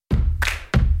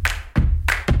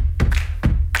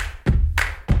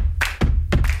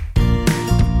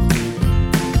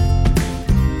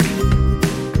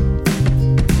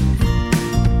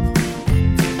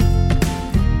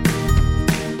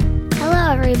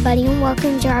everybody, and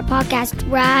welcome to our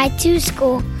podcast, Ride to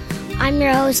School. I'm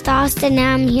your host, Austin, and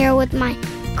I'm here with my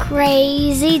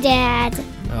crazy dad.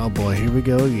 Oh boy, here we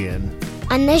go again.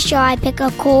 On this show, I pick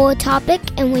a cool topic,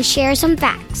 and we share some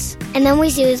facts. And then we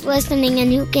see who's listening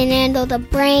and who can handle the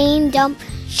brain dump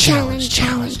challenge.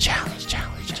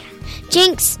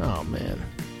 Jinx. Oh, man.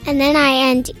 And then I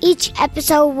end each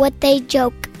episode with a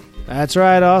joke. That's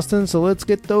right, Austin. So let's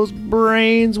get those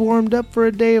brains warmed up for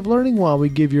a day of learning while we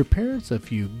give your parents a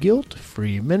few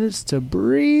guilt-free minutes to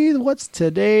breathe. What's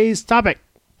today's topic?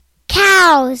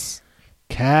 Cows.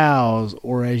 Cows,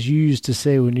 or as you used to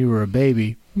say when you were a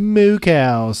baby, moo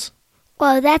cows.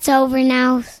 Well, that's over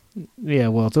now. Yeah,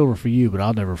 well, it's over for you, but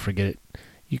I'll never forget it.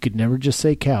 You could never just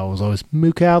say cow. It was always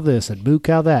moo cow this and moo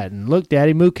cow that. And look,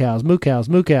 Daddy, moo cows, moo cows,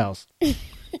 moo cows. All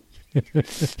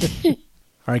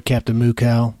right, Captain Moo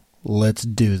Cow, let's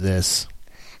do this.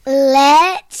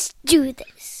 Let's do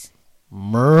this.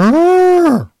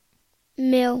 Moo.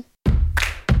 Moo.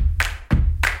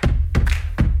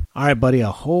 All right, buddy,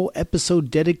 a whole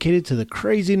episode dedicated to the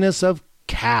craziness of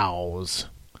cows.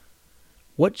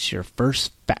 What's your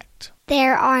first fact?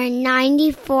 There are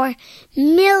 94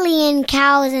 million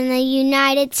cows in the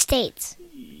United States.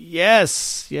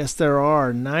 Yes, there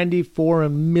are 94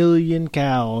 million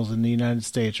cows in the United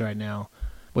States right now.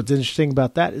 What's interesting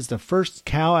about that is the first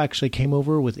cow actually came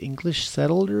over with English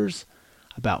settlers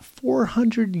about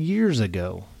 400 years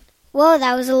ago. Whoa,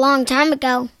 that was a long time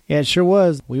ago. Yeah, it sure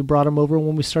was. We brought them over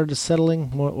when we started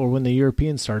settling, or when the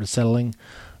Europeans started settling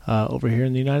over here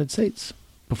in the United States.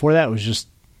 Before that, it was just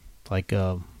like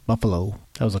buffalo.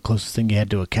 That was the closest thing you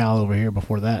had to a cow over here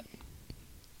before that.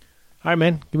 All right,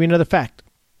 man, give me another fact.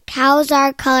 Cows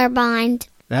are colorblind.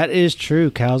 That is true.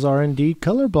 Cows are indeed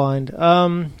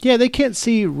colorblind. Yeah, they can't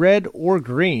see red or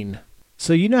green.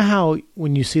 So you know how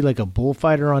when you see like a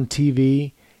bullfighter on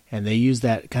TV and they use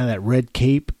that kind of that red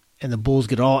cape and the bulls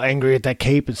get all angry at that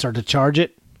cape and start to charge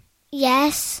it?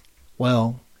 Yes.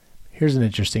 Well, here's an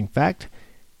interesting fact.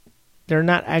 They're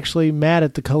not actually mad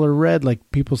at the color red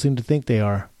like people seem to think they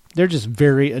are. They're just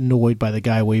very annoyed by the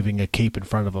guy waving a cape in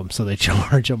front of them, so they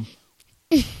charge him.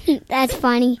 That's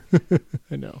funny.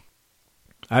 I know.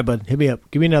 All right, bud, hit me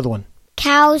up. Give me another one.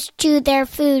 Cows chew their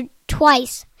food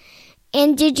twice.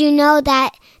 And did you know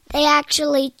that they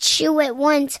actually chew it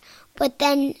once, but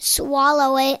then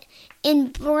swallow it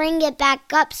and bring it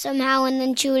back up somehow and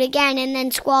then chew it again and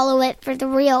then swallow it for the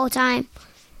real time?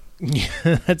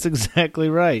 Yeah, that's exactly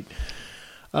right.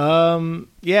 Yeah,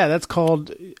 that's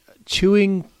called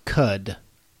chewing cud.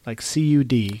 Like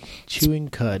C-U-D, chewing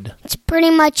cud. It's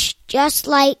pretty much just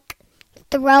like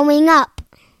throwing up.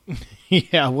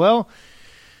 Yeah, well,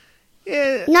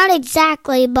 yeah. Not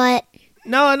exactly, but...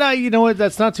 No, you know what?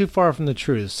 That's not too far from the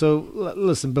truth. So,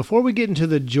 listen, before we get into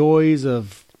the joys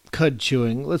of cud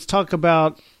chewing, let's talk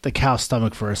about the cow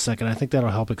stomach for a second. I think that'll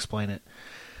help explain it.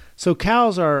 So,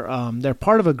 cows are, they're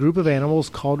part of a group of animals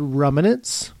called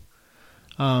ruminants.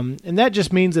 And that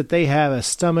just means that they have a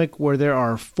stomach where there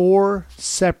are 4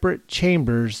 separate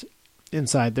chambers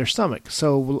inside their stomach.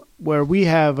 So where we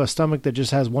have a stomach that just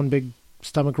has one big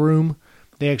stomach room,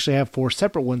 they actually have 4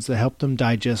 separate ones that help them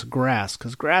digest grass,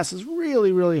 because grass is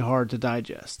really, really hard to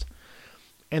digest.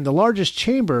 And the largest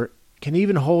chamber can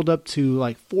even hold up to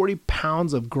like 40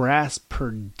 pounds of grass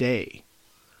per day.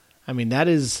 I mean,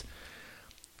 that's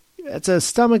a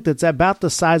stomach that's about the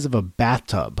size of a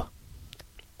bathtub.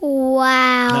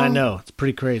 Wow. I know. It's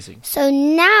pretty crazy. So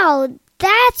now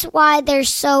that's why they're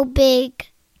so big.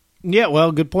 Yeah,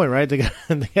 well, good point, right? They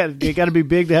got to be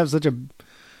big to have such a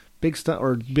big stomach,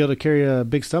 or be able to carry a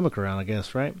big stomach around, I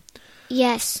guess, right?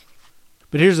 Yes.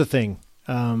 But here's the thing.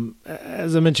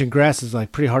 As I mentioned, grass is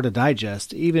like pretty hard to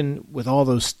digest, even with all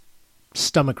those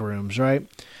stomach rooms, right?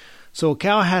 So a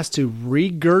cow has to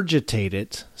regurgitate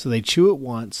it. So they chew it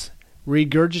once,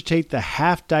 regurgitate the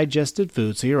half-digested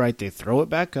food. So you're right, they throw it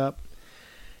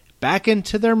back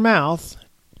into their mouth,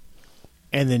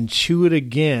 and then chew it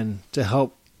again to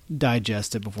help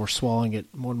digest it before swallowing it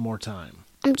one more time.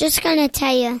 I'm just going to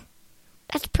tell you,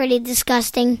 that's pretty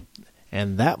disgusting.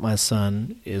 And that, my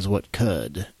son, is what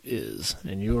cud is.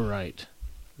 And you were right.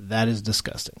 That is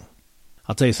disgusting.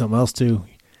 I'll tell you something else, too.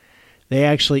 They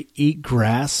actually eat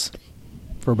grass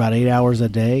for about 8 hours a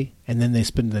day, and then they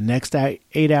spend the next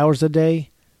 8 hours a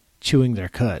day chewing their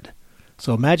cud.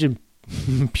 So imagine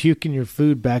puking your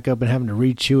food back up and having to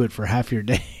re-chew it for half your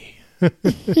day.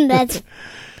 That's...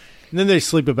 And then they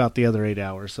sleep about the other 8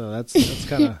 hours. So that's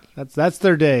kind of that's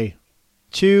their day.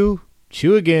 Chew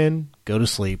again, go to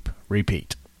sleep,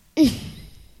 repeat.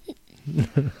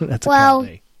 That's a cow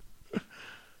day.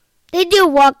 They do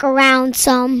walk around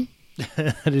some.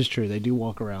 That is true. They do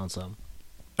walk around some.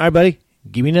 All right, buddy.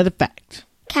 give me another fact.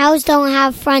 Cows don't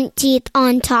have front teeth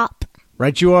on top.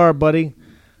 Right you are, buddy.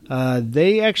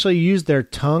 They actually use their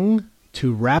tongue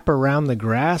to wrap around the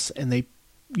grass, and they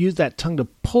use that tongue to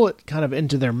pull it kind of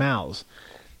into their mouths.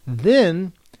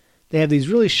 Then they have these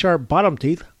really sharp bottom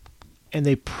teeth, and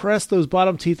they press those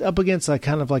bottom teeth up against a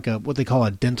kind of like a what they call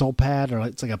a dental pad, or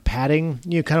it's like a padding,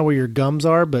 kind of where your gums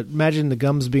are. But imagine the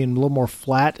gums being a little more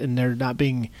flat, and there not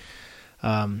being,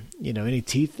 any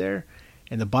teeth there.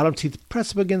 And the bottom teeth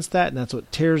press up against that, and that's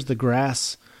what tears the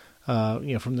grass,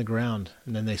 from the ground.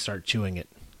 And then they start chewing it.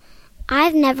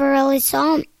 I've never really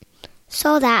saw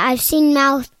that. I've seen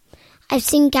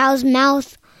cow's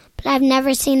mouth, but I've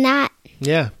never seen that.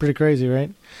 Yeah, pretty crazy,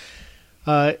 right?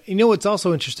 What's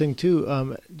also interesting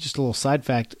too, just a little side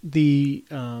fact,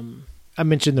 I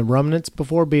mentioned the ruminants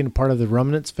before, being part of the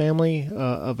ruminants family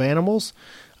of animals.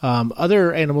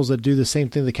 Other animals that do the same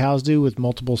thing the cows do with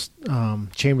multiple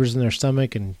chambers in their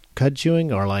stomach and cud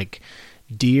chewing are like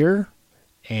deer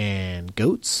and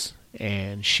goats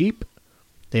and sheep.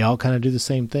 They all kind of do the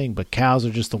same thing, but cows are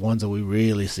just the ones that we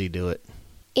really see do it.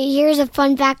 Here's a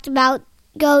fun fact about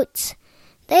goats.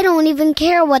 They don't even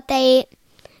care what they eat.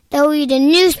 They'll eat a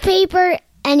newspaper,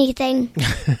 anything.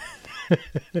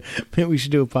 Maybe we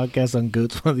should do a podcast on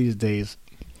goats one of these days.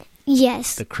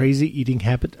 Yes. The crazy eating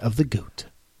habit of the goat.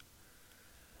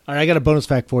 All right, I got a bonus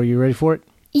fact for you. You ready for it?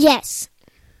 Yes.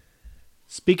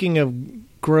 Speaking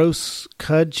of gross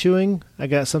cud chewing, I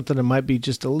got something that might be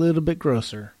just a little bit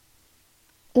grosser.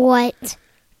 What?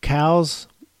 Cows,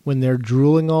 when they're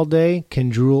drooling all day, can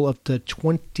drool up to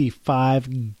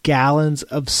 25 gallons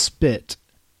of spit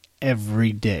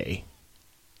every day.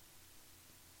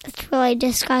 That's really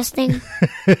disgusting.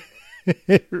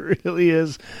 It really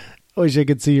is. I wish I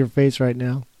could see your face right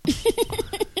now.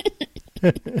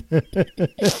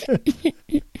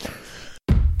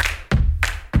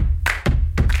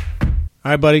 All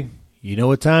right, buddy. You know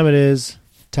what time it is.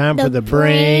 Time for the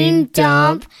Brain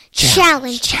Dump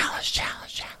Challenge.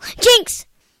 Jinx!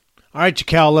 All right, you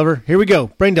cow lover. Here we go.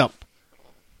 Brain Dump.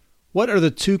 What are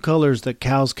the two colors that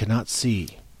cows cannot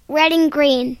see? Red and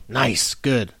green. Nice.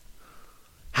 Good.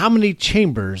 How many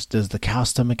chambers does the cow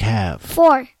stomach have?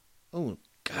 4. Oh,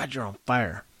 God, you're on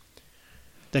fire.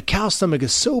 The cow stomach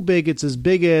is so big, it's as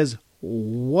big as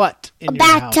what in your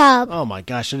house? Bathtub. Oh, my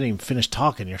gosh, I didn't even finish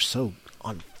talking. You're so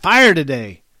on fire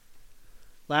today.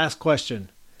 Last question.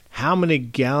 How many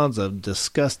gallons of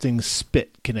disgusting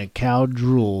spit can a cow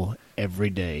drool every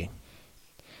day?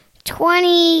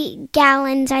 20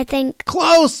 gallons, I think.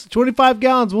 Close! 25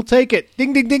 gallons. We'll take it.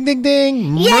 Ding, ding, ding, ding,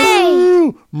 ding.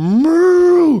 Yay!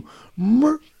 Moo!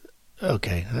 Moo!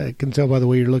 Okay, I can tell by the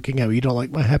way you're looking at me. You don't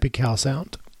like my happy cow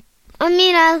sound. I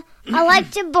mean, I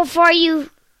liked it before you...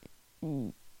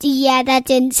 Yeah, that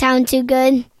didn't sound too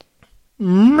good.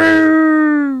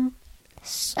 Moo!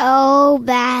 So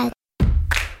bad.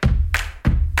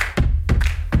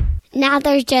 Now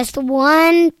there's just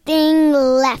one thing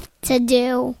left to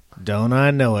do. Don't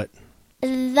I know it?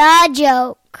 The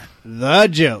joke. The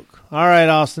joke. All right,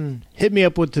 Austin. Hit me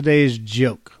up with today's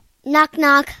joke. Knock,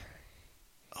 knock.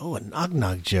 Oh, a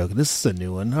knock-knock joke. This is a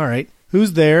new one. All right.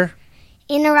 Who's there?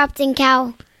 Interrupting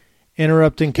cow.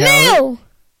 Interrupting cow? No!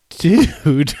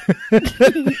 Dude.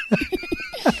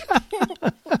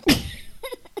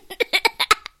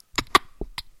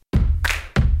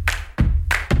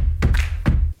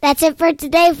 That's it for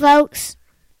today, folks.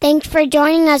 Thanks for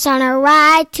joining us on our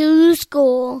ride to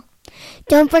school.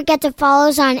 Don't forget to follow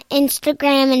us on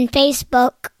Instagram and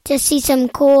Facebook to see some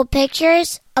cool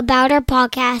pictures about our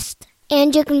podcast.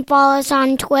 And you can follow us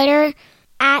on Twitter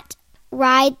at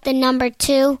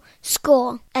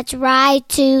ride2school. That's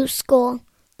ride2school.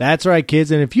 That's right,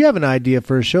 kids. And if you have an idea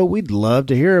for a show, we'd love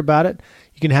to hear about it.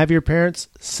 You can have your parents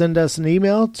send us an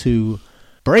email to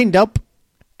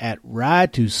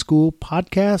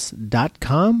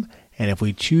braindump@ride2schoolpodcast.com. And if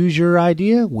we choose your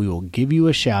idea, we will give you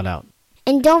a shout out.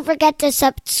 And don't forget to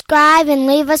subscribe and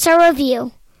leave us a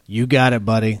review. You got it,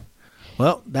 buddy.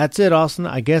 Well, that's it, Austin.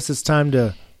 I guess it's time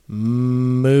to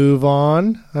move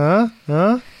on. Huh?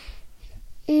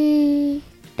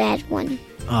 Bad one.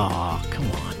 Aw,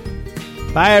 come on.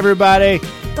 Bye, everybody.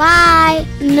 Bye.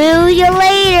 Moo you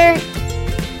later.